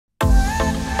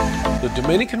The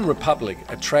Dominican Republic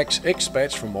attracts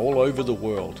expats from all over the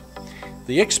world.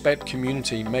 The expat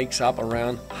community makes up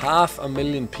around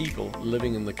 500,000 people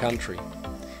living in the country.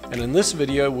 And in this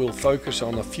video we'll focus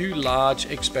on a few large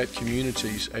expat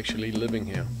communities actually living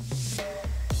here.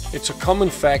 It's a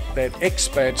common fact that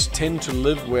expats tend to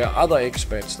live where other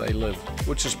expats they live,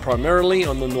 which is primarily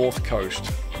on the north coast,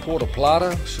 Puerto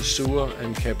Plata, Sosúa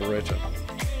and Cabareta.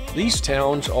 These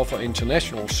towns offer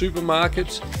international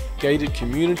supermarkets, gated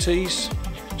communities,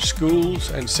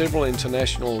 schools and several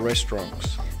international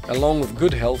restaurants, along with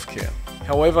good healthcare.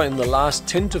 However, in the last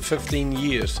 10 to 15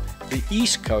 years, the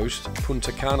east coast,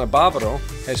 Punta Cana Bávaro,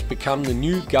 has become the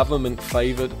new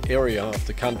government-favoured area of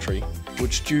the country,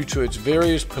 which due to its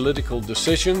various political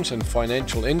decisions and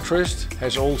financial interest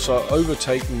has also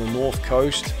overtaken the north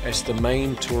coast as the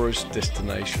main tourist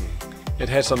destination. It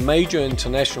has a major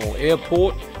international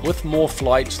airport with more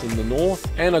flights than the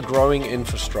north and a growing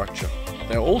infrastructure.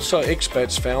 There are also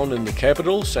expats found in the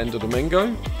capital, Santo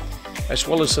Domingo, as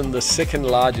well as in the second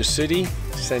largest city,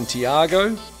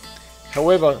 Santiago.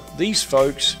 However, these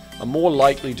folks are more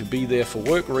likely to be there for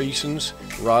work reasons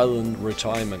rather than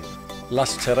retirement.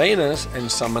 Las Terrenas and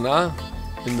Samaná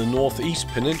in the northeast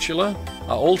peninsula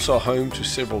are also home to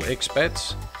several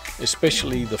expats,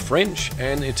 especially the French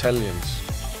and Italians.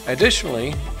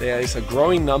 Additionally, there is a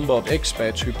growing number of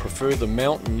expats who prefer the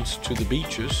mountains to the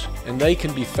beaches, and they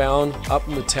can be found up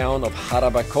in the town of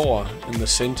Jarabacoa in the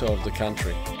center of the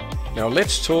country. Now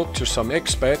let's talk to some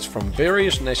expats from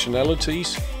various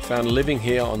nationalities found living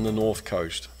here on the north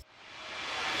coast.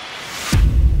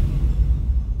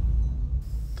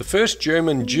 The first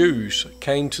German Jews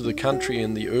came to the country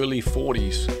in the early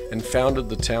 40s and founded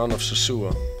the town of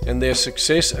Sosúa, and their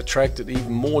success attracted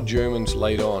even more Germans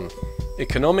later on.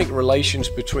 Economic relations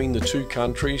between the two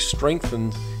countries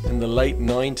strengthened in the late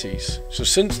 90s. So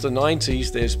since the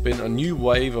 90s there's been a new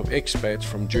wave of expats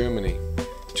from Germany.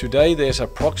 Today there's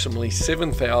approximately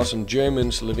 7,000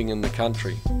 Germans living in the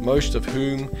country, most of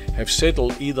whom have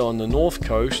settled either on the north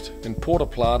coast in Puerto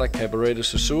Plata, Cabareta,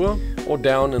 Sosúa, or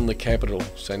down in the capital,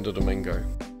 Santo Domingo.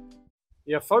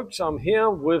 Yeah folks, I'm here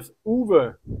with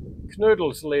Uwe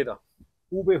Knödelsleder.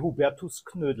 Uwe Hubertus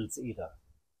Knödelseder.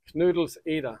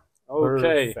 Knödelseder.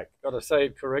 Okay, Perfect. got to say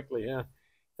it correctly, yeah.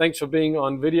 Thanks for being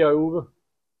on video, Uwe.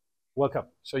 Welcome.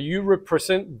 So you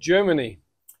represent Germany.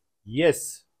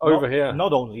 Yes. Over here.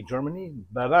 Not only Germany,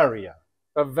 Bavaria.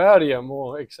 Bavaria,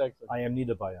 more exactly. I am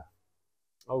Niederbayer.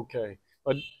 Okay,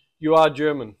 but you are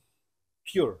German.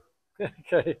 Pure.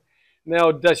 Okay.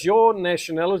 Now, does your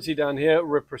nationality down here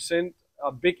represent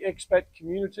a big expat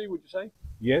community, would you say?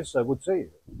 Yes, I would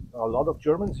say. A lot of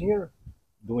Germans here.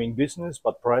 Doing business,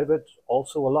 but private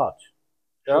also a lot.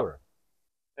 Sure.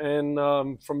 Yep.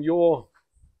 And from your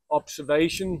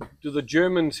observation, do the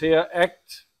Germans here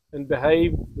act and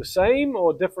behave the same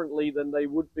or differently than they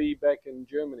would be back in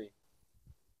Germany?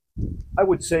 I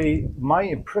would say my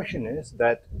impression is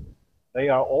that they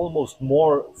are almost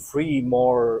more free,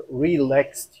 more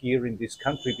relaxed here in this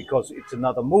country because it's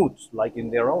another mood, like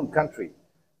in their own country.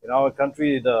 In our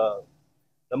country, the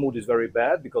mood is very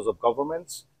bad because of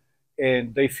governments.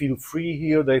 And they feel free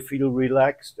here, they feel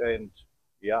relaxed, and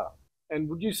yeah. And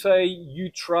would you say you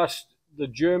trust the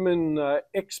German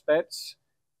expats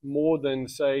more than,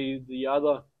 say, the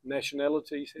other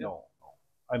nationalities here? No,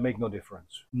 I make no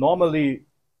difference. Normally,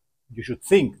 you should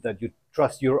think that you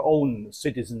trust your own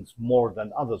citizens more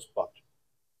than others, but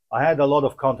I had a lot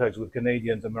of contacts with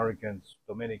Canadians, Americans,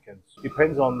 Dominicans.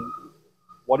 Depends on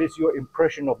what is your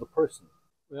impression of the person.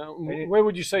 Where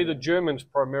would you say the Germans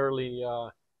primarily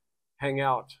hang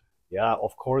out? Yeah,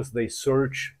 of course they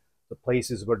search the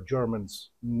places where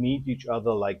Germans meet each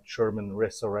other, like German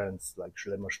restaurants like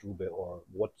Schlemmerstube, or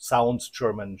what sounds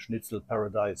German, Schnitzel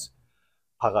Paradise,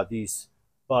 Paradies.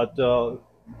 But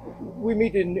we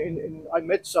meet I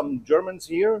met some Germans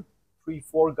here,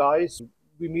 3-4 guys.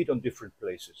 We meet on different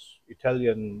places,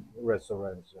 Italian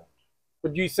restaurants.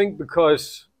 But do you think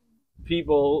because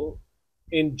people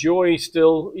enjoy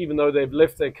still, even though they've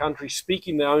left their country,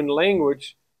 speaking their own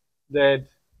language, that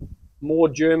more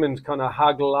Germans kind of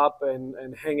huddle up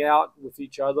and hang out with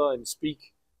each other and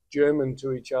speak German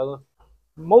to each other?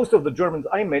 Most of the Germans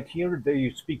I met here, they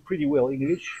speak pretty well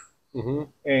English. Mm-hmm.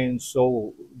 And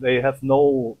so they have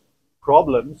no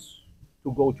problems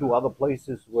to go to other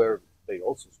places where they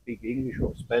also speak English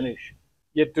or Spanish.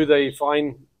 Yet do they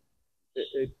find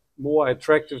it more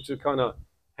attractive to kind of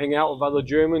hang out with other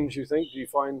Germans, you think? Do you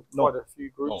find quite a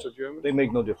few groups of Germans? They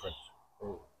make no difference.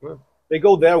 Yeah. They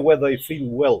go there where they feel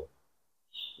well.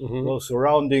 Mm-hmm. Well,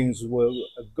 surroundings, well,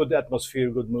 a good atmosphere,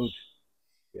 good mood.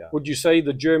 Yeah. Would you say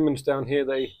the Germans down here,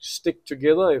 they stick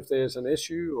together if there's an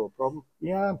issue or problem?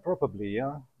 Yeah, probably,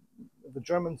 yeah. The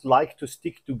Germans like to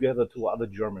stick together to other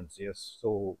Germans, yes.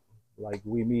 So, like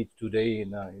we meet today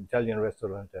in an Italian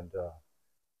restaurant, and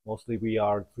mostly we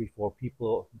are 3-4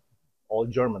 people, all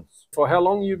Germans. For how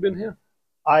long you've been here?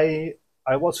 I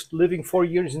was living 4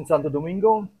 years in Santo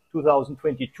Domingo.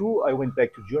 2022, I went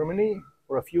back to Germany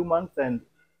for a few months, and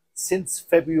since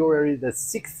February the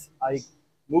 6th, I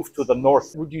moved to the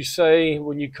north. Would you say,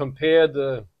 when you compare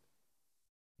the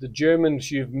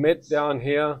Germans you've met down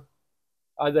here,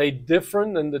 are they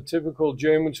different than the typical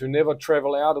Germans who never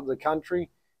travel out of the country?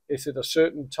 Is it a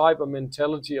certain type of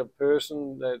mentality of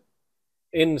person that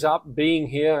ends up being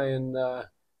here in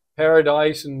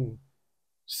paradise and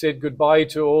said goodbye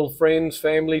to all friends,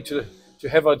 family, to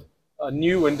have a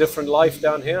new and different life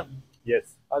down here?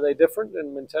 Yes. Are they different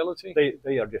in mentality?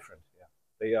 They are different,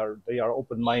 yeah. They are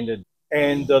open-minded.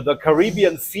 And the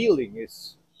Caribbean feeling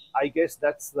is, I guess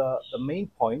that's the main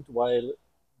point, while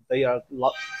they are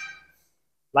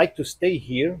like to stay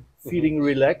here, feeling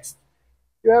relaxed.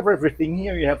 You have everything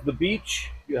here. You have the beach,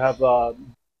 you have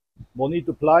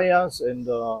bonito playas, and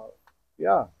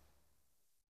yeah.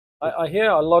 I hear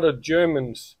a lot of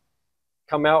Germans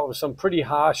come out with some pretty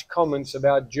harsh comments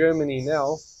about Germany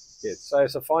now. Yes. So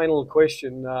as a final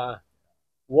question,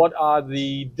 what are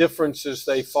the differences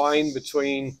they find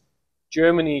between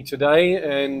Germany today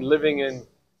and living in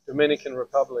Dominican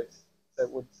Republic that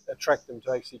would attract them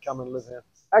to actually come and live here?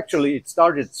 Actually,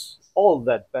 all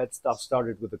that bad stuff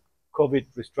started with the COVID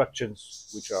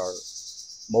restrictions, which are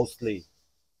mostly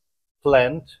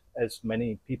planned, as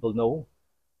many people know.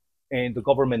 And the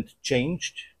government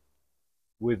changed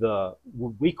with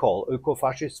what we call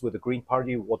eco-fascists, with the Green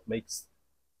Party, what makes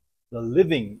the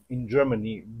living in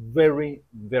Germany very,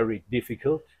 very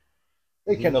difficult.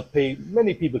 They cannot pay,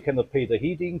 many people cannot pay the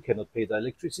heating, cannot pay the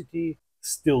electricity,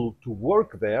 still to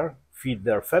work there, feed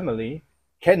their family,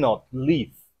 cannot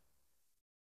leave.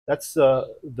 That's the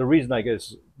reason, I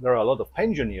guess, there are a lot of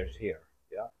pensioners here.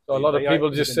 Yeah. So a lot of people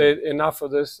just say enough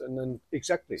of this and then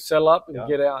exactly sell up and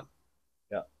get out.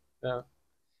 Yeah. Yeah.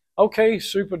 Okay,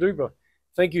 super duper.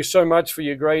 Thank you so much for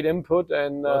your great input,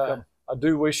 and I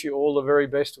do wish you all the very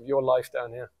best of your life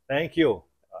down here. Thank you.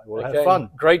 I will have fun.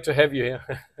 Great to have you here.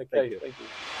 Okay, thank you.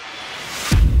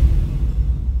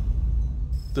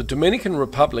 The Dominican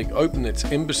Republic opened its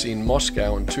embassy in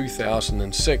Moscow in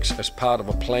 2006 as part of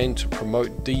a plan to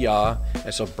promote DR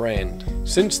as a brand.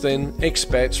 Since then,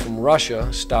 expats from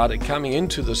Russia started coming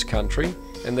into this country,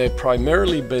 and they've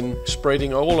primarily been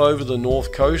spreading all over the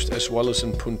north coast as well as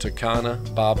in Punta Cana,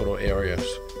 Barbaro areas.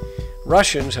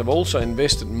 Russians have also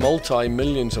invested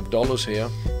multi-millions of dollars here,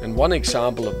 and one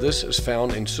example of this is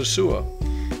found in Sosua,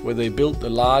 where they built a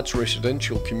large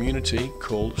residential community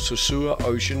called Sosua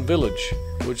Ocean Village,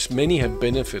 which many have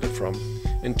benefited from.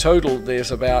 In total,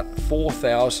 there's about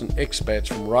 4,000 expats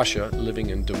from Russia living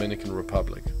in Dominican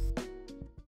Republic.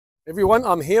 Everyone,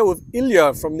 I'm here with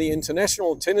Ilya from the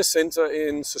International Tennis Center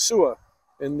in Sosua,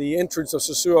 in the entrance of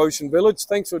Sosua Ocean Village.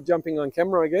 Thanks for jumping on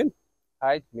camera again.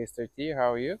 Hi, Mr. T.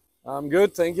 How are you? I'm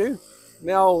good, thank you.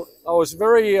 Now, I was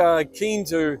very keen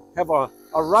to have a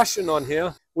Russian on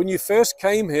here. When you first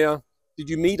came here, did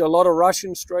you meet a lot of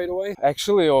Russians straight away?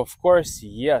 Actually, of course,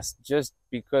 yes. Just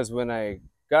because when I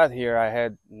got here, I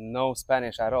had no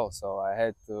Spanish at all. So I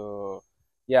had to,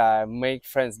 make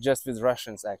friends just with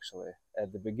Russians, actually,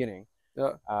 at the beginning.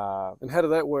 Yeah. And how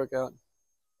did that work out?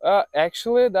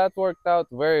 Actually, that worked out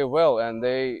very well, and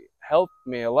they helped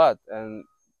me a lot. And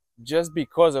just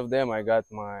because of them, I got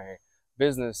my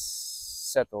business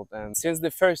settled. And since the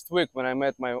first week when I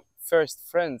met my first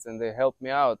friends and they helped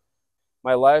me out,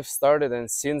 my life started,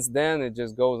 and since then it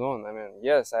just goes on. I mean,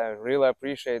 yes, I really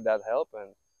appreciate that help, and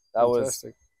that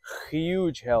Fantastic. was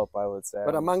huge help, I would say.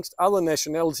 But amongst other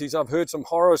nationalities, I've heard some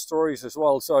horror stories as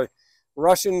well. So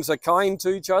Russians are kind to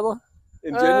each other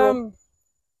in general?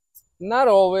 Not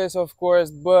always, of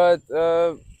course, but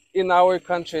in our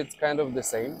country it's kind of the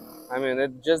same. I mean,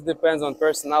 it just depends on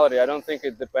personality. I don't think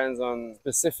it depends on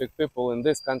specific people in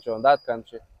this country, or that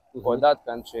country, or that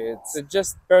country. It's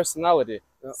just personality.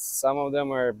 Yeah. Some of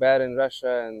them are bad in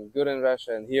Russia and good in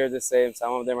Russia, and here the same.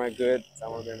 Some of them are good,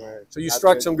 some of them are So you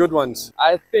struck good. Some good ones?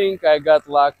 I think I got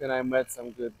lucky and I met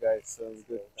some good guys. So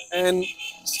good. And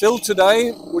still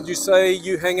today, would you say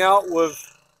you hang out with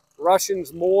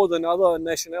Russians more than other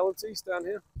nationalities down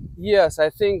here? Yes,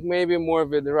 I think maybe more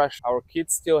with the Russian. Our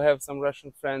kids still have some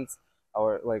Russian friends.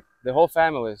 The whole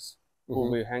families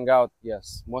who we hang out,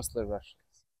 yes, mostly Russians.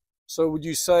 So would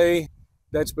you say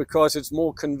that's because it's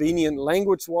more convenient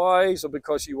language-wise, or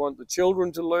because you want the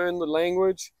children to learn the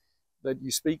language, that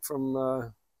you speak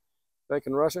from back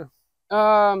in Russia?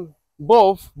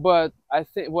 Both, but I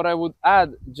think what I would add,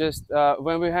 just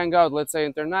when we hang out, let's say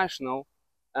international,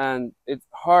 and it's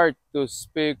hard to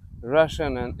speak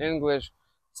Russian and English.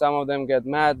 Some of them get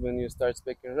mad when you start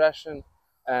speaking Russian,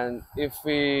 and if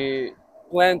we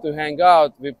plan to hang out,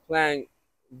 we plan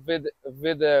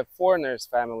with the foreigners'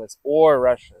 families or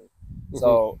Russian.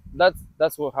 So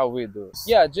how we do it.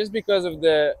 Yeah, just because of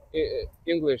the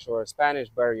English or Spanish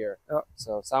barrier. Yeah.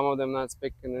 So some of them not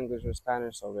speaking English or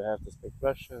Spanish, so we have to speak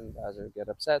Russian. The others get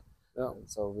upset. Yeah. And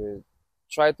so we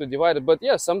try to divide it. But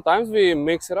yeah, sometimes we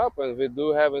mix it up, and we do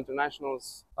have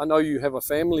internationals. I know you have a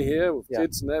family here with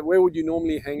kids and that. Where would you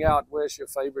normally hang out? Where's your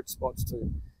favorite spots too?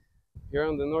 Here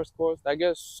on the North Coast, I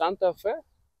guess Santa Fe,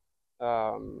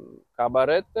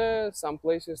 Cabarete, some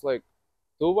places like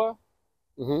Tuba.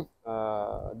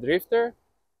 Drifter,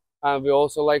 and we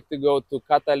also like to go to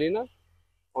Catalina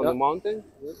on the mountain,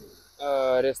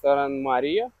 Restaurant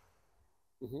Maria.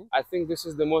 I think this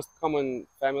is the most common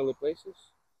family places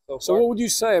so what would you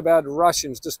say about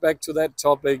Russians, just back to that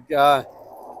topic?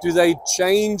 Do they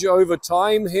change over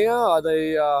time here? Are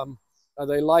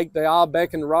they like they are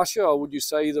back in Russia, or would you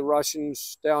say the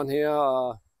Russians down here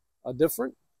are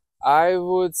different? I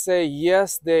would say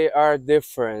yes, they are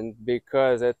different,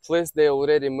 because at least they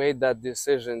already made that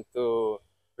decision to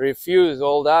refuse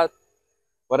all that,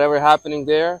 whatever happening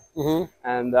there,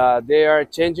 and they are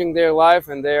changing their life,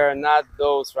 and they are not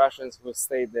those Russians who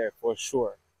stayed there, for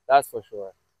sure. That's for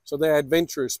sure. So they're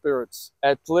adventurous spirits.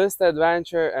 At least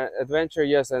adventure,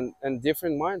 yes, and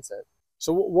different mindset.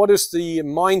 So what is the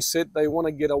mindset they want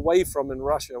to get away from in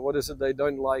Russia? What is it they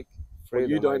don't like?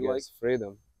 Freedom, you don't like?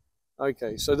 Freedom.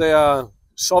 Okay, so they are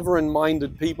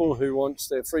sovereign-minded people who wants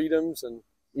their freedoms, and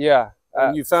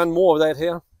and you found more of that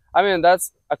here? I mean,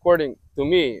 that's according to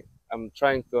me. I'm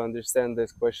trying to understand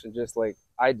this question just like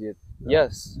I did.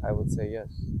 Yes, I would say yes.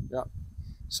 Yeah.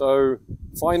 So,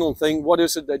 final thing, what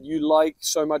is it that you like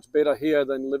so much better here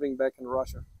than living back in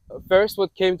Russia? First,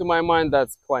 what came to my mind,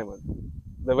 that's climate,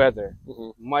 the weather,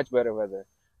 much better weather,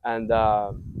 and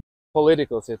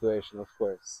political situation, of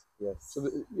course. Yes. So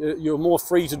you're more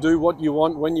free to do what you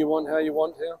want, when you want, how you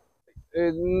want here?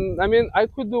 I mean, I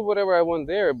could do whatever I want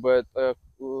there, but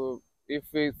if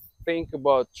we think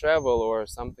about travel or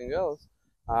something else,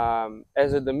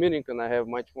 as a Dominican, I have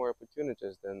much more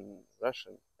opportunities than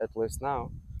Russian, at least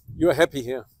now. You're happy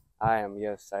here? I am,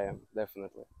 yes, I am,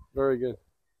 definitely. Very good.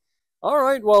 All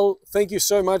right, well, thank you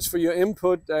so much for your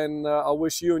input, and I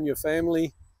wish you and your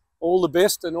family all the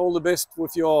best, and all the best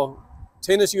with your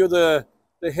tennis. You're the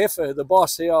Jefe, the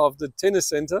boss here of the tennis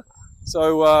center.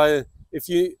 So if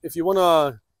you want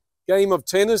a game of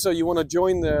tennis, or you want to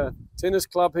join the tennis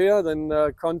club here, then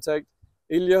contact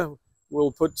Ilya.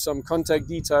 We'll put some contact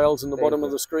details in the bottom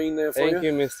of the screen there for you. Thank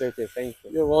you, Mr. T. Thank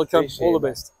you. You're welcome. Appreciate all the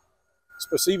best.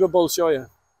 Спасибо большое.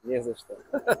 Не за что.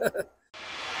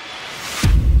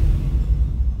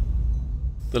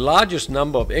 The largest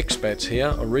number of expats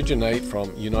here originate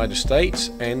from United States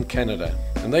and Canada,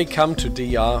 and they come to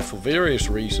DR for various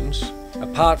reasons.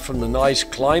 Apart from the nice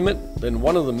climate, then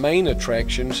one of the main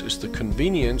attractions is the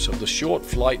convenience of the short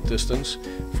flight distance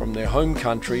from their home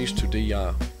countries to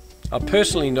DR. I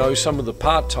personally know some of the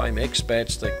part-time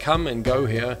expats that come and go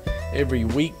here every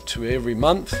week to every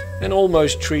month, and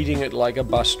almost treating it like a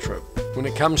bus trip. When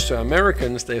it comes to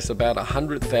Americans, there's about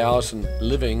 100,000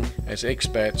 living as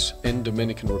expats in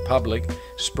Dominican Republic,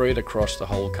 spread across the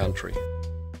whole country.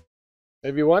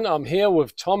 Everyone, I'm here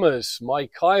with Thomas, my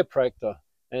chiropractor,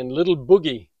 and little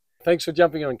Boogie. Thanks for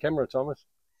jumping on camera, Thomas.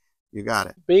 You got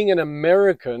it. Being an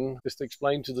American, just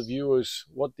explain to the viewers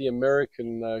what the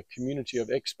American community of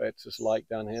expats is like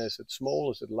down here. Is it small?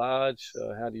 Is it large?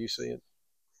 How do you see it?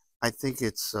 I think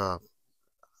it's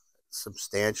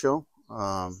substantial.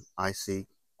 I see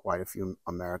quite a few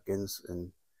Americans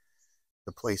in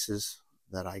the places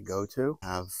that I go to.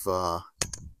 I have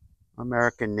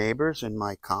American neighbors in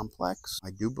my complex.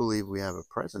 I do believe we have a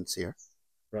presence here.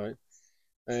 Right.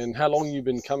 And how long have you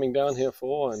been coming down here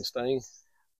for and staying?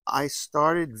 I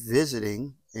started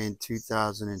visiting in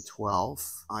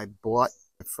 2012. I bought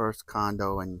my first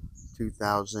condo in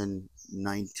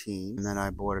 2019, and then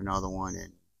I bought another one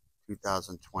in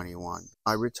 2021.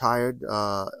 I retired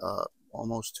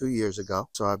almost 2 years ago,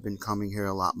 so I've been coming here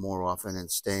a lot more often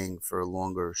and staying for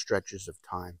longer stretches of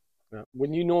time. Now,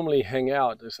 when you normally hang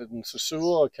out, is it in Sosúa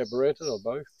or Cabarete or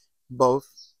both? Both.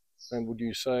 And would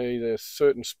you say there's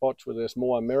certain spots where there's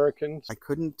more Americans? I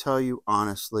couldn't tell you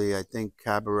honestly. I think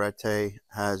Cabarete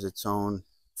has its own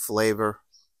flavor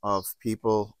of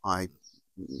people. I,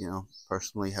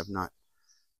 personally have not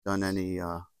done any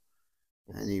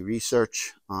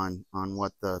research on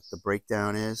what the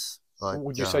breakdown is. But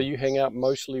would you say you hang out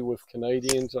mostly with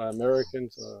Canadians or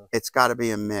Americans? It's got to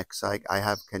be a mix. I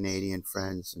have Canadian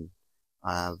friends and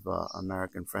I have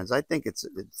American friends. I think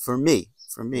for me,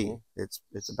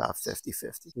 it's about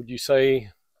 50-50. Would you say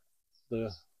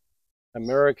the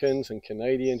Americans and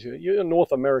Canadians, you're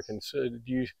North Americans, so do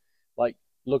you like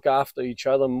look after each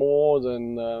other more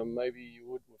than maybe you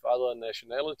would with other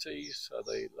nationalities? Are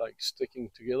they like sticking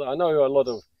together? I know a lot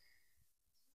of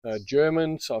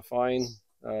Germans I find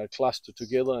cluster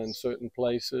together in certain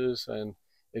places, and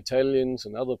Italians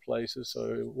and other places.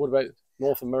 So what about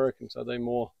North Americans? Are they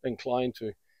more inclined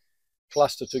to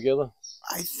cluster together?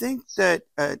 I think that,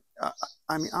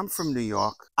 I mean, I'm from New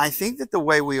York. I think that the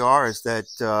way we are is that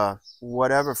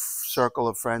whatever circle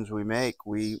of friends we make,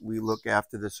 we look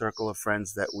after the circle of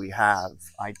friends that we have.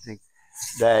 I think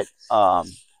that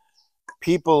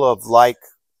people of like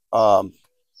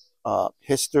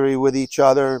history with each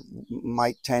other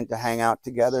might tend to hang out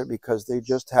together because they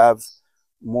just have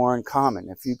more in common.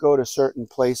 If you go to certain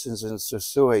places in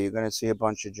Sosua, you're going to see a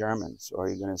bunch of Germans, or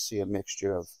you're going to see a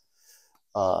mixture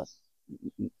of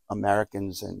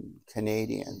Americans and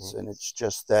Canadians, and it's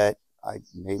just that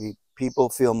maybe people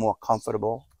feel more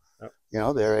comfortable. Yep. You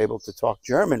know, they're able to talk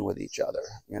German with each other.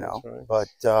 You know, right.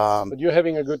 But you're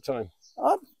having a good time.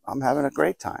 I'm having a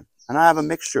great time, and I have a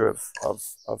mixture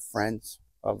of friends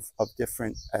of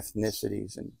different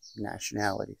ethnicities and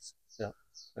nationalities. Yeah,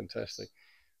 fantastic.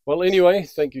 Well, anyway,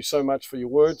 thank you so much for your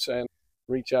words, and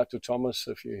reach out to Thomas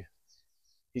if you.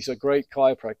 He's a great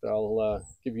chiropractor. I'll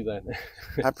give you that.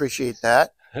 I appreciate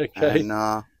that. Okay.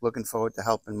 And looking forward to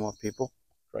helping more people.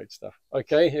 Great stuff.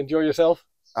 Okay, enjoy yourself.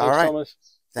 All Thanks, right. Thomas.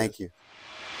 Thank you.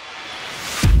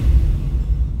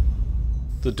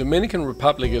 The Dominican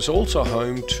Republic is also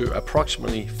home to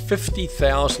approximately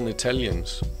 50,000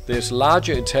 Italians. There's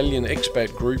larger Italian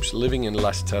expat groups living in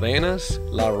Las Terrenas,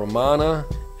 La Romana,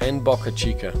 and Boca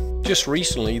Chica. Just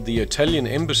recently, the Italian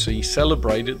embassy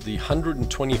celebrated the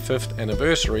 125th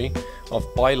anniversary of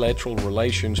bilateral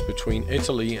relations between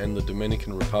Italy and the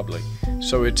Dominican Republic,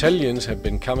 so Italians have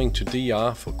been coming to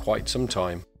DR for quite some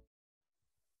time.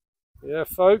 Yeah,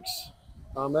 folks,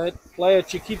 I'm at Playa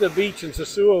Chiquita Beach in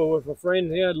Sosua with a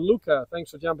friend here, Luca.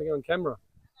 Thanks for jumping on camera.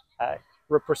 Hi.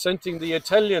 Representing the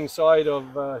Italian side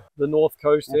of the north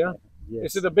coast here.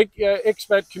 Yes. Is it a big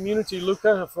expat community,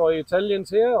 Luca, for Italians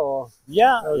here, or?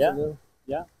 Yeah,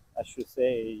 I should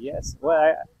say yes.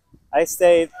 Well, I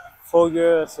stayed 4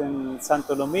 years in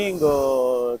Santo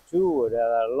Domingo too. There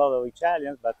are a lot of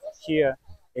Italians, but here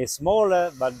it's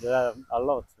smaller, but there are a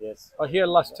lot, yes. I hear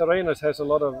Las Terrenas has a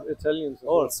lot of Italians as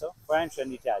also, well. French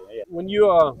and Italian, yeah. When you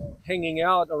are hanging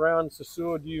out around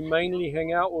Sosua, do you mainly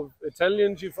hang out with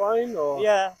Italians, you find? Or?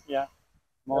 Yeah,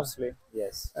 mostly,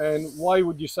 yes. And why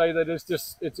would you say that?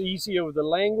 It's easier with the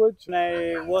language? When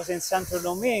I was in Santo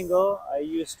Domingo, I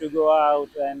used to go out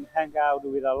and hang out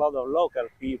with a lot of local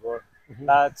people. Mm-hmm.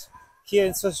 But here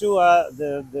in Sosua,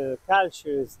 the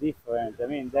culture is different. I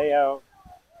mean, they are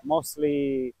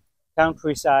mostly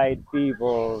countryside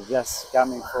people just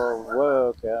coming for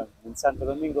work. In Santo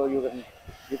Domingo,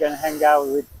 you can hang out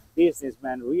with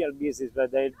businessmen, real business,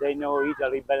 but they know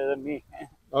Italy better than me.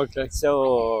 Okay.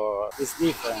 So it's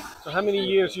different. So how many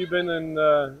years you been in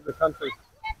the country?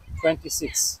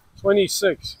 26.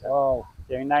 26. Wow.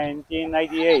 In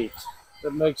 1998.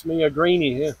 That makes me a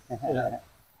greenie here. Yeah.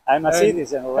 I'm a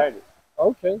citizen already.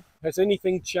 Okay. Has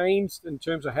anything changed in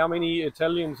terms of how many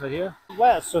Italians are here?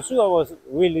 Well, Sosua was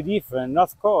really different.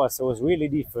 North Coast was really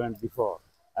different before.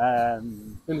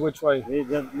 In which way?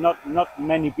 Not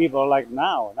many people like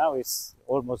now. Now it's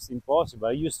almost impossible.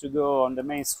 I used to go on the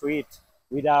main street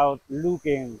without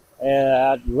looking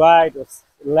at right or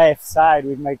left side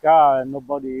with my car, and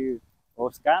nobody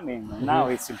was coming. Mm-hmm. Now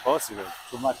it's impossible.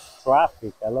 Too much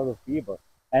traffic, a lot of people.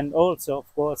 And also,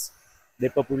 of course, the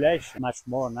population much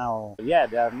more now. Yeah,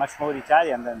 they are much more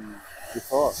Italian than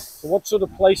before. So what sort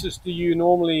of places do you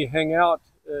normally hang out?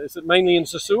 Is it mainly in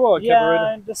Sosua or Cabaretta?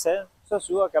 Yeah, in the same.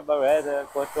 Sosua, Cabaretta,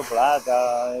 Puerto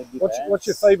Plata. What's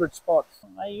your favorite spot?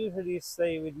 I usually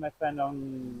stay with my friend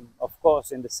of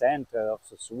course, in the center of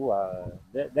Sosua.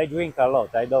 They drink a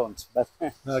lot, I don't, but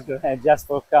okay. Just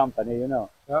for company, you know.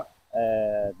 Yeah.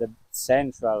 The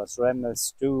Central, Sremmel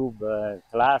Stube,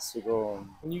 Classico.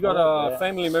 And you got a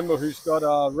family member who's got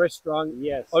a restaurant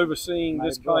overseeing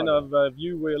this kind of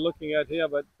view we're looking at here,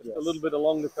 but a little bit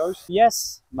along the coast?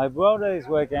 Yes, my brother is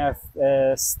working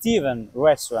at Steven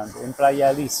restaurant in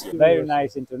Playa Alicia. Very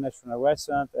nice international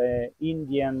restaurant,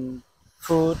 Indian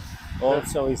food.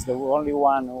 Also is the only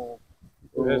one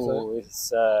who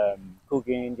is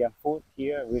cooking Indian food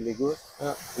here, really good.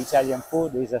 Yeah. Italian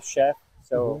food, is a chef,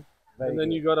 so. And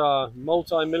then you got a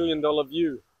multi-million-dollar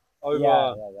view. over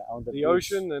on the the beach.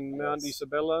 ocean and Mount Yes.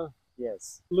 Isabella.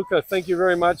 Yes. Luca, thank you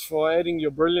very much for adding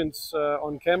your brilliance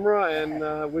on camera,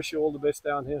 and wish you all the best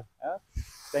down here.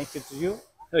 Thank you to you.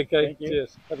 Okay, Thank you.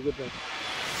 cheers. Have a good day.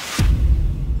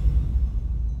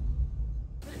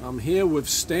 I'm here with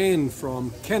Stan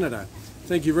from Canada.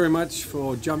 Thank you very much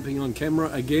for jumping on camera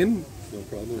again. No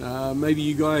problem. Maybe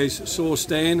you guys saw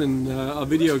Stan in a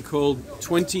video called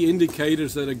 20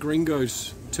 Indicators That a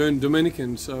Gringo's Turned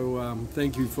Dominican. So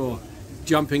thank you for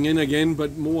jumping in again,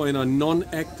 but more in a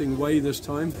non-acting way this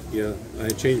time. Yeah, I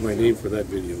changed my name for that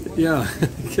video. Yeah,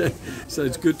 okay. So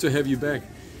it's good to have you back.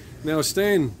 Now,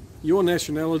 Stan, your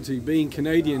nationality, being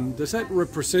Canadian, does that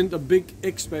represent a big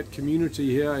expat community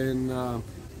here in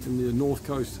the North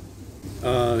Coast?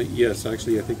 Yes,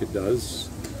 actually, I think it does.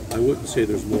 I wouldn't say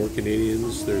there's more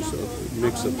Canadians. There's a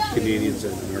mix of Canadians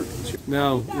and Americans here.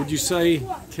 Now, would you say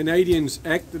Canadians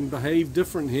act and behave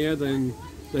different here than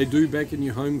they do back in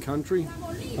your home country?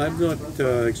 I've not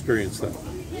experienced that.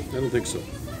 I don't think so.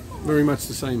 Very much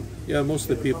the same. Yeah, most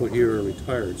of the people here are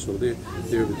retired, so they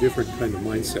have a different kind of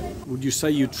mindset. Would you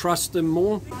say you trust them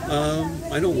more?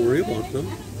 I don't worry about them.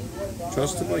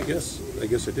 Trust them, I guess. I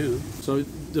guess I do. So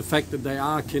the fact that they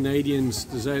are Canadians,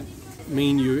 does that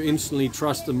mean you instantly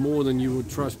trust them more than you would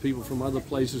trust people from other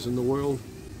places in the world?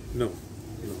 No.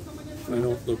 I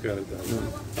don't look at it that way.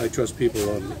 I trust people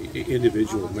on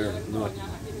individual merit, not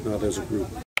as a group.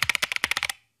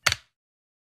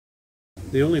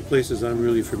 The only places I'm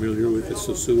really familiar with is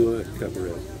Sosua and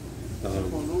Cabaret.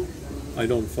 I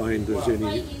don't find there's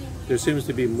any. There seems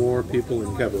to be more people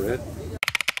in Cabaret.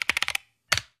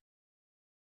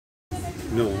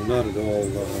 No, not at all.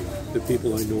 The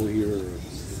people I know here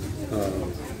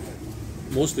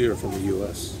mostly are from the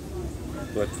U.S.,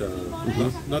 but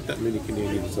not that many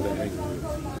Canadians that I hang out with.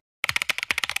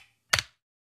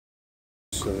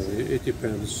 So it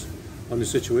depends on the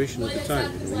situation at the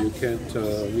time. You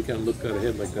can't look out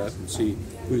ahead like that and see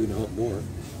who you can help more.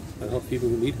 I help people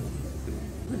who need help.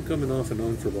 I've been coming off and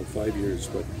on for about 5 years,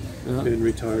 but been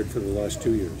retired for the last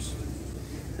 2 years.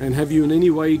 And have you in any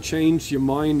way changed your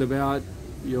mind about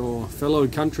your fellow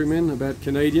countrymen, about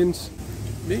Canadians?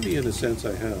 Maybe in a sense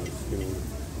I have.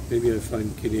 Maybe I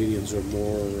find Canadians are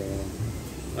more.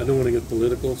 I don't want to get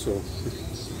political, so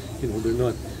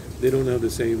they don't have the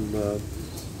same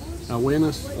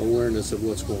awareness of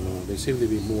what's going on. They seem to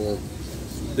be more.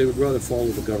 They would rather follow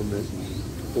the government and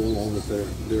go along with their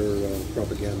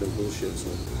propaganda bullshit. So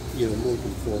more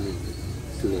conforming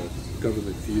to a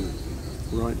government view.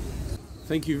 Right.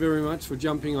 Thank you very much for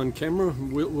jumping on camera.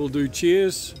 We'll do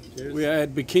cheers. We are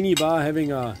at Bikini Bar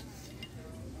having a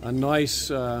nice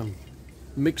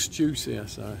mixed juice here,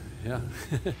 so yeah.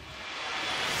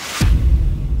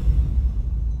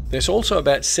 There's also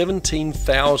about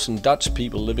 17,000 Dutch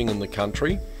people living in the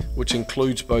country, which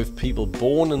includes both people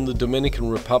born in the Dominican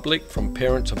Republic from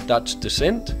parents of Dutch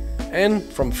descent and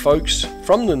from folks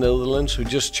from the Netherlands who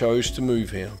just chose to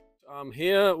move here. I'm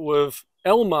here with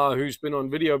Elmar, who's been on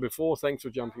video before. Thanks for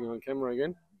jumping on camera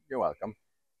again. You're welcome.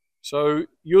 So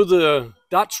you're the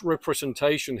Dutch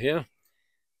representation here.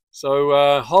 So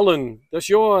Holland, does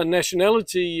your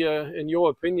nationality, in your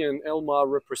opinion, Elmar,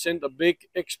 represent a big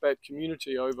expat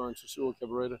community over in Sosua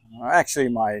Cabareta? Actually,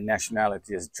 my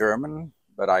nationality is German,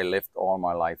 but I lived all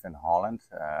my life in Holland.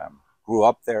 Grew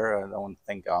up there. I don't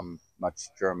think I'm much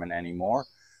German anymore.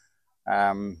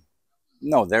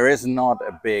 No, there is not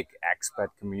a big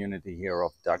expat community here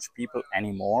of Dutch people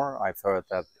anymore. I've heard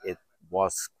that it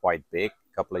was quite big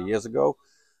a couple of years ago,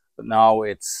 but now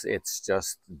it's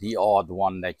just the odd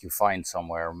one that you find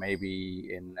somewhere.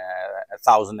 Maybe in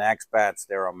 1,000 expats,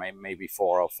 there are maybe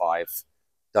 4 or 5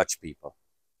 Dutch people.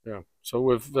 Yeah. So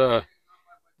with the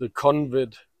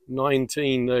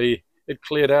COVID-19, it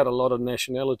cleared out a lot of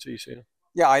nationalities here.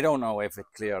 Yeah, I don't know if it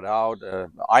cleared out.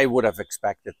 I would have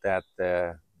expected that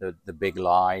the big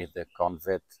lie, the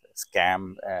COVID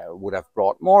scam, would have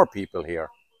brought more people here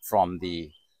from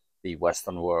the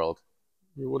Western world.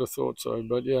 You would have thought so,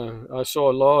 but yeah, I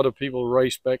saw a lot of people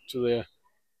race back to their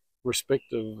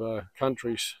respective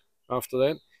countries after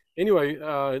that. Anyway,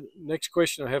 next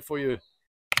question I have for you.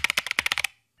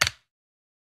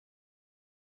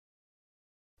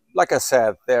 Like I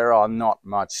said, there are not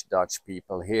much Dutch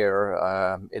people here.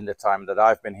 In the time that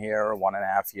I've been here,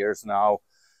 1.5 years now,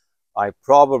 I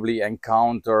probably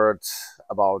encountered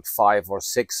about 5 or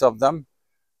 6 of them.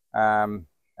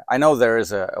 I know there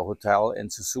is a hotel in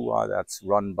Sosua that's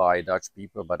run by Dutch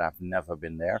people, but I've never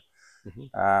been there.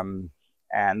 Mm-hmm.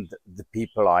 And the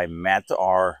people I met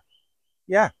are,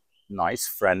 yeah, nice,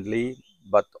 friendly,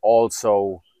 but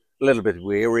also a little bit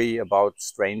weary about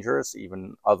strangers,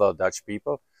 even other Dutch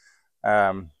people.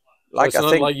 like it's I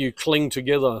not think, like you cling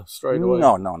together straight away.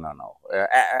 no.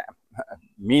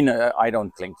 I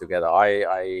don't cling together.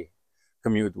 I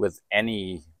commute with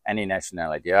any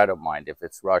nationality. I don't mind if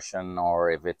it's Russian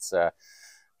or if it's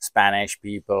Spanish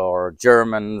people or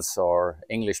Germans or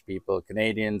English people,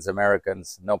 Canadians,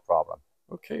 Americans, no problem.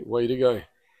 Okay, way to go.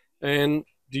 And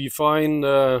do you find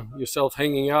yourself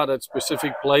hanging out at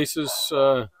specific places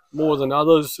more than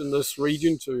others in this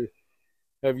region to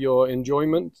have your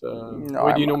enjoyment? No,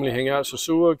 Where do you normally hang out?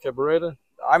 Sosua, Cabareta?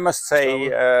 I must say,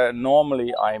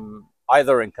 normally I'm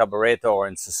either in Cabareta or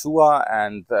in Sosua,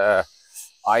 and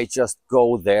I just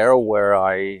go there where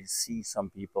I see some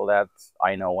people that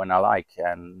I know and I like.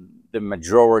 And the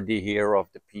majority here of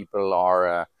the people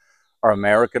are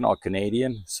American or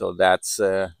Canadian, so that's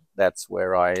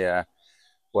where I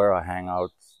hang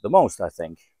out the most, I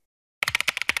think.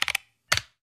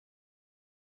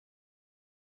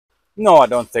 No, I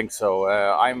don't think so.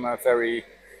 I'm a very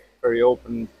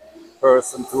open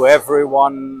person to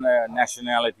everyone.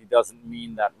 Nationality doesn't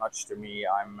mean that much to me.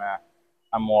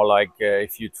 I'm more like,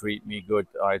 if you treat me good,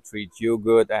 I treat you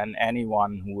good, and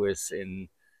anyone who is in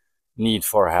need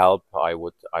for help, I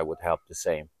would help the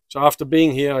same. So after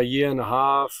being here a year and a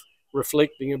half,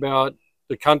 reflecting about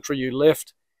the country you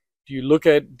left, do you look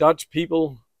at Dutch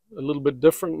people a little bit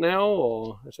different now,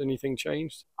 or has anything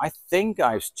changed? I think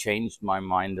I've changed my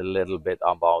mind a little bit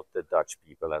about the Dutch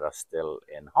people that are still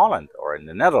in Holland or in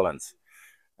the Netherlands.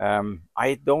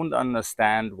 I don't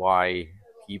understand why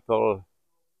people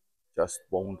just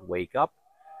won't wake up.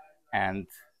 And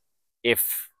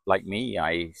if, like me,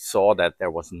 I saw that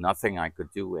there was nothing I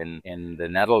could do in the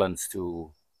Netherlands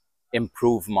to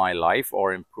improve my life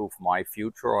or improve my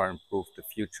future or improve the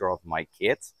future of my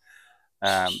kids,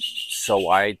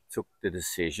 so I took the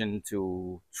decision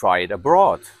to try it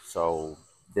abroad. So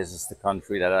this is the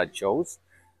country that I chose.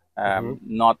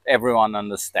 Not everyone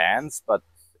understands, but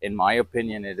in my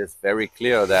opinion, it is very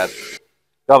clear that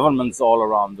governments all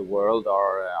around the world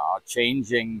are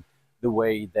changing the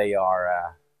way they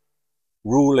are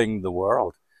ruling the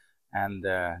world, and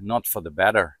not for the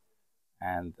better.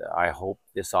 And I hope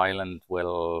this island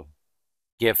will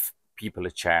give people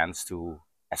a chance to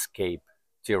escape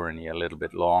tyranny a little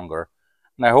bit longer.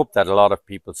 And I hope that a lot of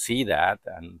people see that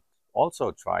and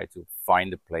also try to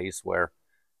find a place where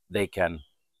they can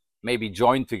maybe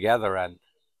join together and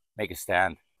make a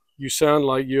stand. You sound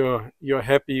like you're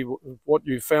happy with what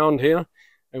you found here,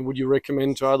 and would you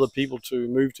recommend to other people to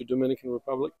move to Dominican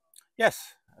Republic?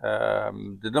 Yes,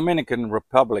 the Dominican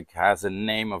Republic has a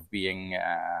name of being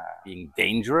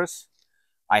dangerous.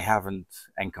 I haven't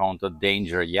encountered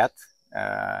danger yet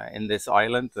in this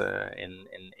island in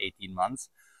 18 months.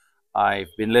 I've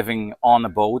been living on a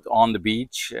boat on the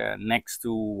beach next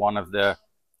to one of the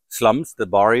slums, the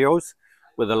barrios,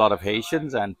 with a lot of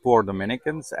Haitians and poor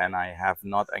Dominicans, and I have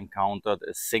not encountered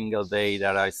a single day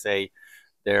that I say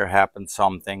there happened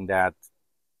something that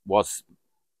was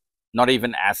not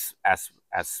even as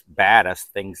bad as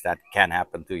things that can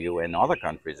happen to you in other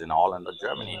countries, in Holland or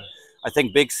Germany. I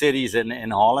think big cities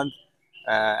in Holland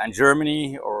and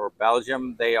Germany or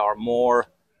Belgium, they are more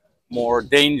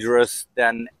dangerous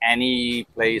than any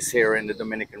place here in the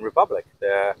Dominican Republic.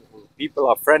 The people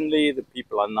are friendly, the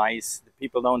people are nice, the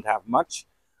people don't have much,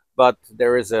 but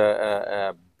there is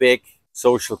a big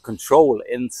social control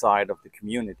inside of the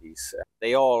communities.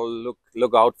 They all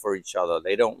look out for each other.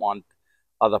 They don't want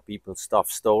other people's stuff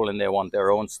stolen. They want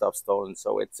their own stuff stolen.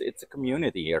 So it's a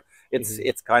community here.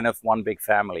 It's kind of one big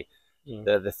family.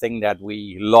 Yeah. The thing that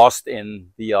we lost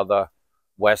in the other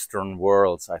Western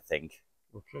worlds, I think.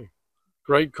 Okay,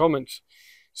 great comments.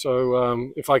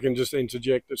 So if I can just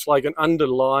interject, it's like an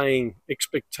underlying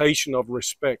expectation of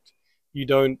respect. You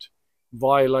don't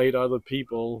violate other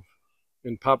people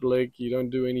in public. You don't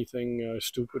do anything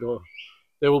stupid, or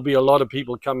there will be a lot of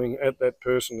people coming at that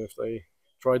person if they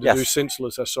try to do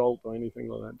senseless assault or anything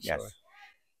like that. Yes. So,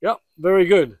 yeah, very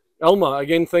good. Elmar,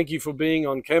 again, thank you for being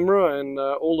on camera, and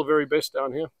all the very best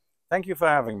down here. Thank you for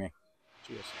having me.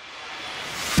 Cheers.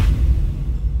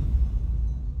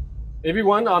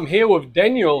 Everyone, I'm here with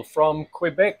Daniel from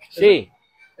Quebec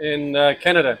in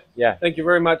Canada. Yeah. Thank you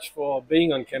very much for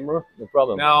being on camera. No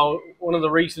problem. Now, one of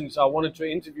the reasons I wanted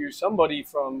to interview somebody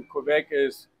from Quebec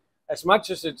is, as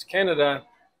much as it's Canada,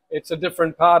 it's a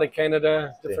different part of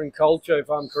Canada, different culture,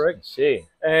 if I'm correct.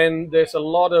 And there's a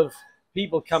lot of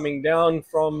people coming down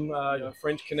from the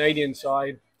French-Canadian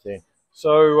side.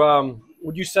 So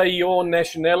would you say your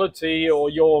nationality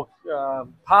or your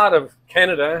part of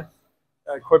Canada,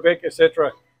 Quebec,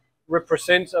 etc.,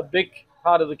 represents a big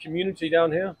part of the community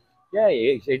down here? Yeah,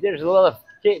 there's a lot of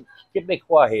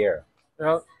Quebecois here.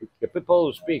 Yeah. The people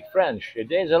who speak French.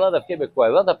 There's a lot of Quebecois,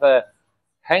 a lot of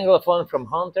Anglophone from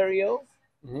Ontario,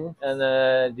 and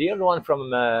the other one from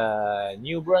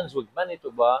New Brunswick,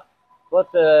 Manitoba. But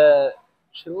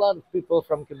it's a lot of people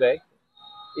from Quebec.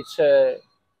 It's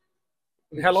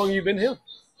How long have you been here?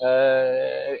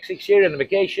 6 years on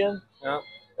vacation Yeah.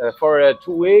 for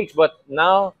 2 weeks, but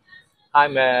now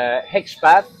I'm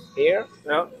expat here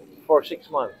Yeah. for 6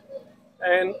 months.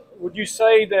 And would you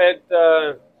say that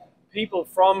people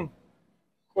from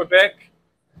Quebec,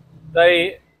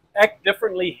 they act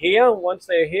differently here once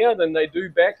they're here than they do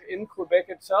back in Quebec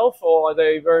itself, or are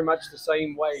they very much the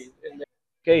same way?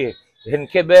 Okay, in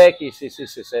Quebec, it's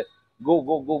go,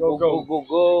 go, go, go, go, go,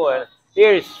 go, and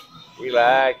here is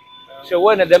relax. So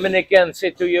when a Dominican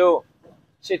say to you,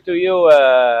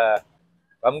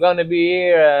 I'm gonna be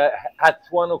here at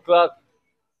 1 o'clock,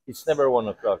 it's never 1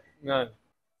 o'clock. No.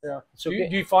 Yeah. It's okay.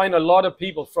 Do you find a lot of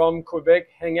people from Quebec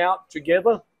hang out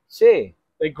together? See,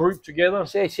 They group together?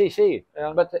 see.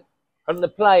 Yeah. But on the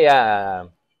playa,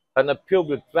 on the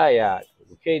public playa,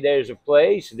 okay, there's a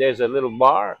place, there's a little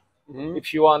bar.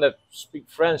 If you want to speak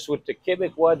French with the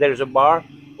Quebecois, there's a bar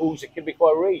who's a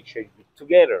Quebecois rich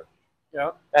together.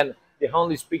 Yeah. And they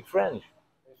only speak French.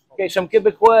 Okay, some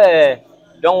Quebecois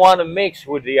don't want to mix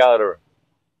with the other.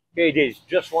 Okay, they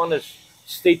just want to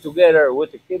stay together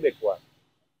with the Quebecois.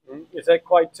 Is that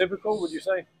quite typical, would you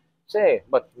say? Say,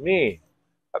 but me,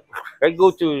 I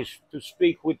go to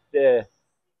speak with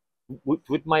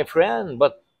my friend,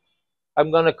 but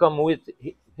I'm gonna come with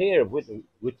here with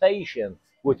Asian,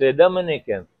 with the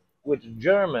Dominican, with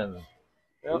German,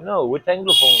 Yeah. you know, with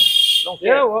Anglophone. Don't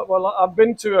care. Yeah, well, I've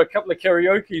been to a couple of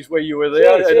karaoke's where you were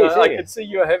there, and I see. could see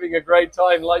you were having a great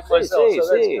time like myself, so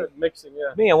that's good, mixing,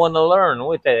 yeah. Me, I want to learn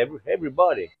with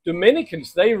everybody.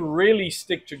 Dominicans, they really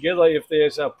stick together if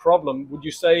there's a problem. Would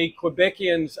you say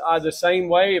Quebecians are the same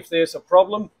way if there's a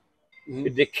problem?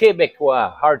 The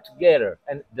Quebecois are together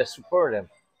and they support them.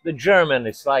 The German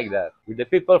is like that. With the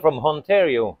people from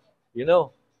Ontario, you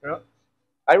know, Yeah.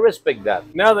 I respect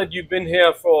that. Now that you've been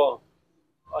here for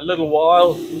a little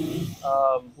while,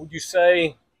 would you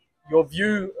say your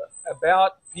view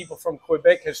about people from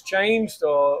Quebec has changed,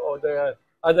 or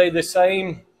are they the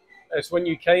same as when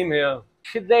you came here?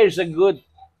 There's a good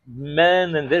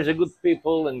man and there's a good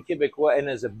people in Quebecois and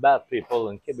there's a bad people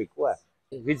in Quebecois.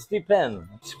 It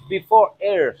depends. Before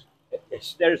air,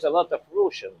 there's a lot of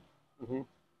Russian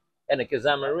in the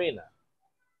Kazam Arena.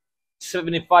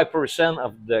 75%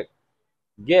 of the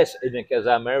guests in the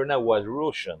Kazam Arena was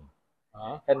Russian.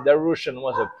 And the Russian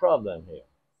was a problem here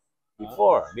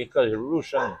before because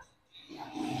Russian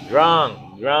drunk.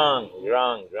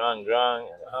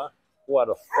 What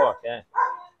the fuck, eh?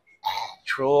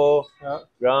 True,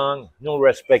 drunk, no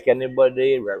respect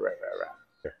anybody.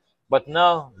 But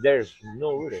now there's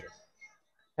no Russian.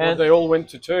 And they all went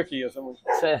to Turkey or something.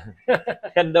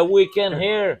 And the weekend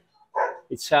here,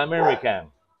 it's American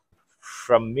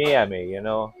from Miami, you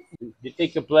know. You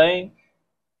take a plane,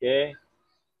 okay?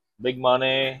 Big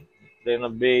money, then a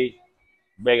big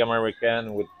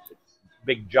American with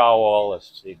big jowl,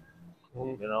 you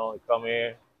know, come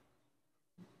here,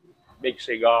 big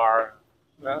cigar,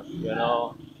 you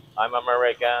know, I'm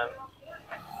American,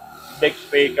 big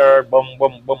speaker, boom,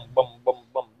 boom, boom, boom, boom,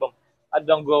 boom, boom. I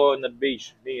don't go on the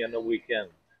beach, me, on the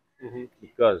weekend,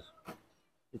 because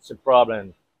it's a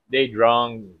problem. They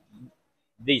drunk,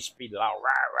 they speed loud,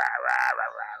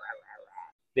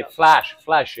 they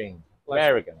flashing.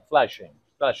 American, flashing.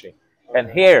 And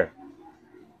here,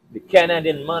 the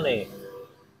Canadian money,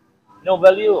 no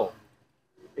value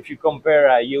if you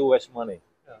compare US money.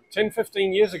 10,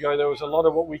 15 years ago, there was a lot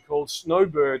of what we call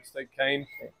snowbirds that came,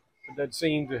 but that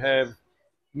seem to have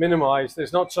minimized.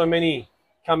 There's not so many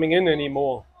coming in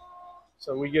anymore.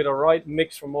 So we get a right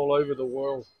mix from all over the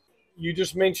world. You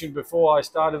just mentioned before I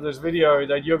started this video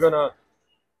that you're going to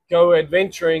go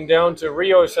adventuring down to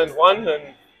Rio San Juan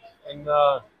and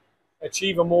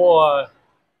achieve a more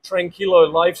tranquilo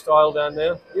lifestyle down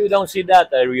there. You don't see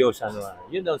that at Rio San Juan.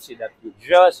 You don't see that. You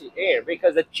just here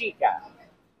because the chica.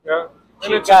 Yeah.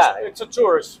 And Chica. it's a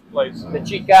tourist place. The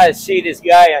chica see this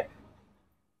guy.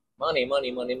 Money.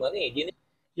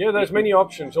 Yeah, there's many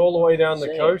options all the way down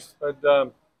the coast. But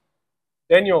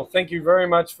Daniel, thank you very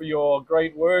much for your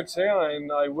great words here,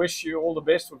 and I wish you all the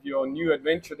best with your new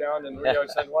adventure down in Rio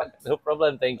San Juan. No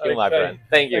problem. Thank you, my friend.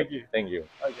 Thank you. Okay.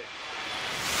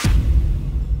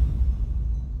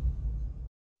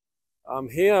 I'm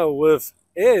here with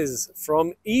Ez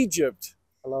from Egypt.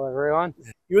 Hello, everyone.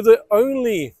 You're the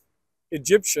only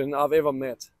Egyptian I've ever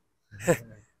met.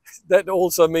 That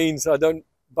also means I don't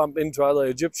bump into other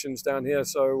Egyptians down here.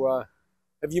 So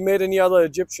have you met any other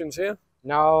Egyptians here?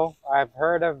 No, I've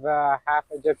heard of half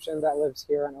Egyptian that lives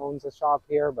here and owns a shop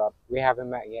here, but we haven't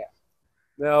met yet.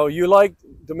 Now, you like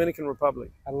Dominican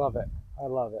Republic. I love it. I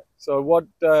love it. So what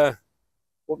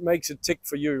makes it tick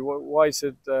for you? Why is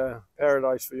it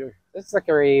paradise for you? It's the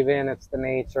Caribbean, it's the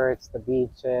nature, it's the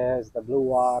beaches, the blue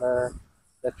water,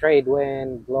 the trade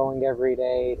wind blowing every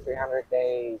day, 300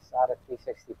 days out of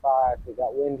 365. We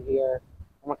got wind here.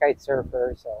 I'm a kite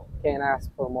surfer, so can't ask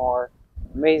for more.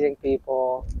 Amazing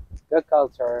people, good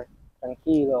culture,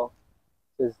 tranquilo,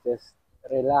 just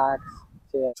relax,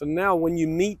 chill. So now when you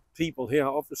meet people here,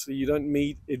 obviously you don't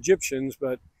meet Egyptians,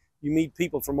 but you meet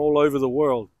people from all over the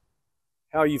world.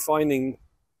 How are you finding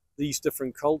these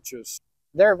different cultures?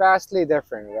 They're vastly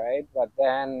different, right? But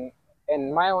then,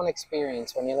 in my own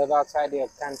experience, when you live outside your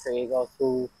country, you go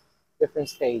through different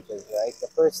stages, right? The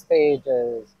first stage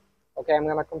is, okay, I'm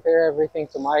going to compare everything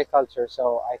to my culture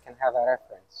so I can have a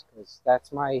reference, because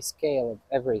that's my scale of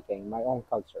everything, my own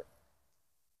culture.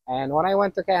 And when I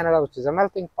went to Canada, which is a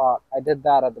melting pot, I did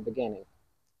that at the beginning.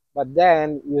 But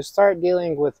then you start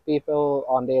dealing with people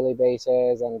on a daily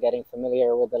basis and getting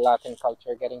familiar with the Latin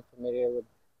culture, getting familiar with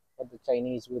what the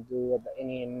Chinese would do, what the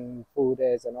Indian food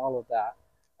is, and all of that.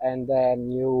 And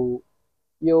then you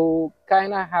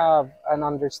kind of have an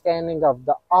understanding of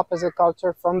the opposite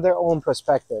culture from their own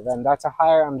perspective, and that's a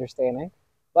higher understanding.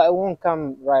 But it won't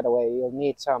come right away. You'll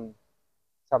need some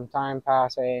time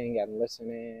passing and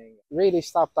listening. Really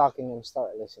stop talking and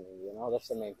start listening. You know, that's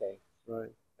the main thing.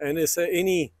 Right. And is there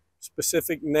any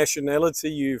specific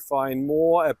nationality you find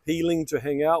more appealing to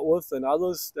hang out with than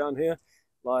others down here?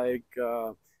 Like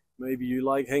maybe you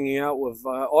like hanging out with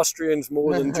Austrians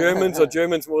more than Germans, or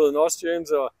Germans more than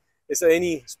Austrians, or is there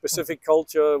any specific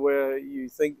culture where you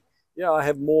think, yeah, I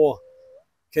have more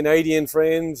Canadian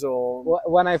friends? Or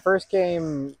when I first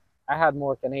came, I had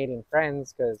more Canadian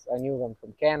friends because I knew them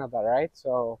from Canada, right?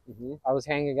 So I was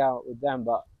hanging out with them.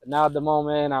 But now at the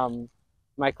moment,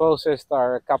 my closest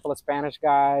are a couple of Spanish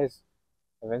guys,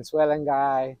 a Venezuelan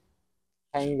guy,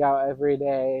 hanging out every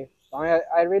day.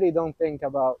 I really don't think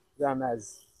about them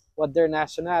as what their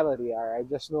nationality are. I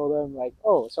just know them like,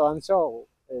 oh, so and so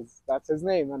that's his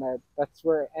name, and that's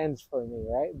where it ends for me,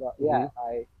 right? But yeah,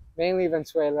 I mainly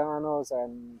Venezuelanos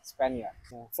and Spaniards.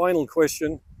 Yeah. Final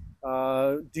question: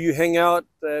 do you hang out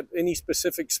at any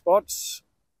specific spots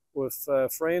with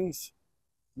friends?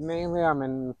 Mainly, I'm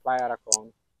in Playa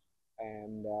Racon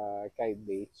and Kite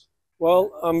Beach.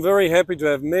 Well, I'm very happy to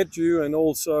have met you, and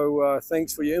also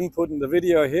thanks for your input in the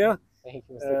video here. Thank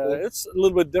you, Mr. It's a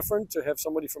little bit different to have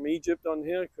somebody from Egypt on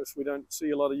here because we don't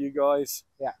see a lot of you guys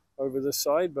over this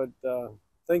side, but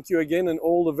thank you again, and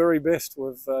all the very best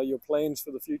with your plans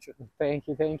for the future. Thank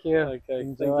you, thank you. Okay,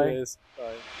 Enjoy. Thank you.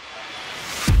 Bye.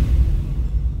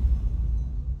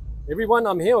 Everyone,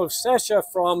 I'm here with Sasha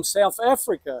from South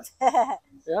Africa. Yeah.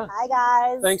 Hi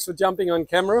guys. Thanks for jumping on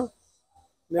camera.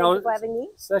 Now, Thank you for having me.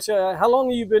 Sasha, how long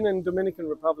have you been in Dominican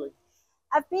Republic?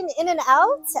 I've been in and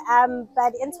out,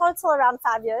 but in total around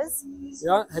 5 years.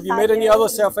 Yeah. Have you met any other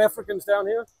South Africans down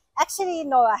here? Actually,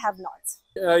 no, I have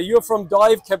not. You're from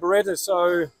Dive Cabaretta,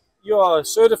 so you're a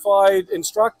certified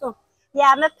instructor?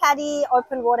 Yeah, I'm a PADI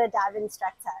open water dive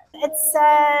instructor. It's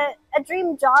a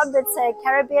dream job. It's a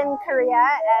Caribbean career,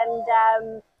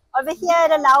 and over here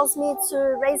it allows me to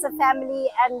raise a family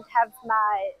and have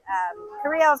my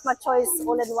career of my choice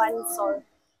all in one. So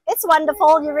it's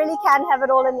wonderful. You really can have it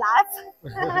all in life.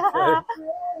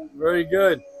 Okay. Very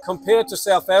good. Compared to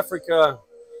South Africa,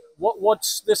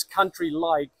 what's this country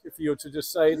like, if you were to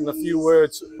just say it in a few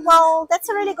words? Well, that's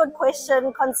a really good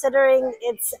question, considering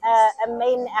it's a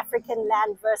main African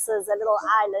land versus a little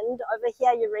island. Over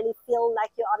here, you really feel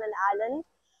like you're on an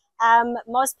island.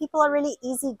 Most people are really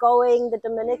easygoing. The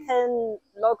Dominican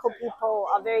local people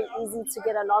are very easy to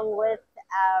get along with.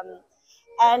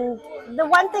 And the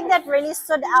one thing that really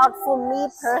stood out for me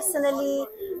personally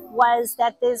was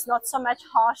that there's not so much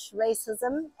harsh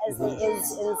racism as there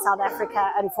is in South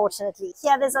Africa, unfortunately.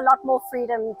 Here, there's a lot more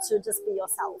freedom to just be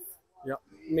yourself. Yeah,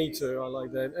 me too. I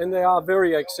like that. And they are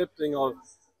very accepting of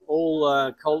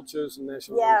all cultures and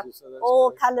nationalities. Yeah, so that's all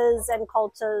great. colors and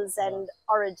cultures and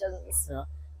origins. Yeah.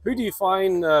 Who do you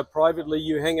find privately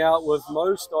you hang out with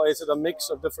most, or is it a mix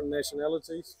of different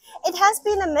nationalities? It has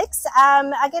been a mix.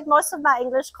 I get most of my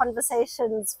English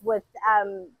conversations with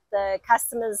the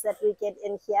customers that we get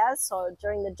in here. So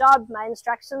during the job, my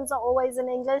instructions are always in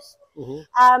English.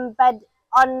 But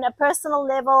on a personal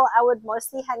level, I would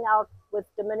mostly hang out with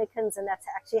Dominicans, and that's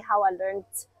actually how I learned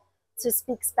to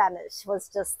speak Spanish, was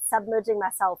just submerging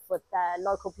myself with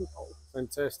local people.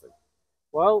 Fantastic.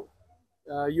 Well,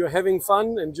 you're having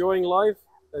fun, enjoying life?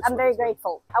 I'm very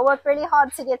grateful. I worked really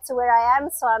hard to get to where I am,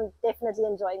 so I'm definitely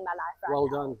enjoying my life right now. Well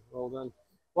done, well done.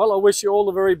 Well, I wish you all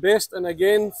the very best. And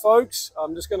again, folks,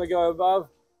 I'm just going to go above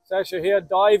Sasha here,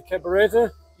 Dive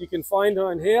Cabaretta. You can find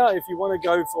her in here if you want to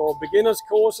go for beginners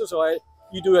courses, or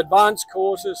you do advanced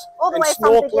courses. All the way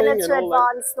from beginner to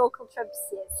advanced snorkel trips,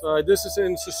 yes. So this is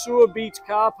in Sosua Beach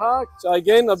Car Park. So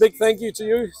again, a big thank you to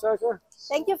you, Sasha.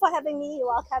 Thank you for having me. You're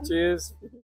welcome. Cheers.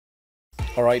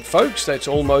 Alright folks, that's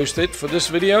almost it for this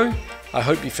video. I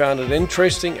hope you found it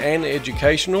interesting and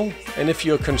educational, and if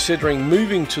you're considering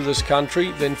moving to this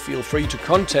country, then feel free to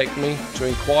contact me to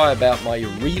inquire about my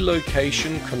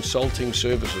relocation consulting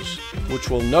services, which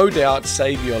will no doubt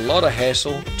save you a lot of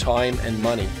hassle, time and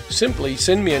money. Simply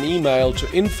send me an email to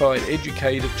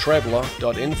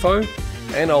info@educatedtraveler.info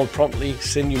and I'll promptly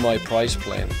send you my price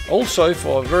plan. Also,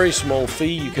 for a very small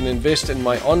fee, you can invest in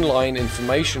my online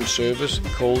information service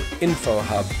called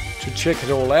InfoHub. To check it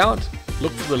all out,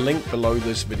 look for the link below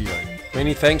this video.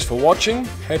 Many thanks for watching.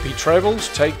 Happy travels.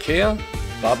 Take care.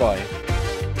 Bye bye.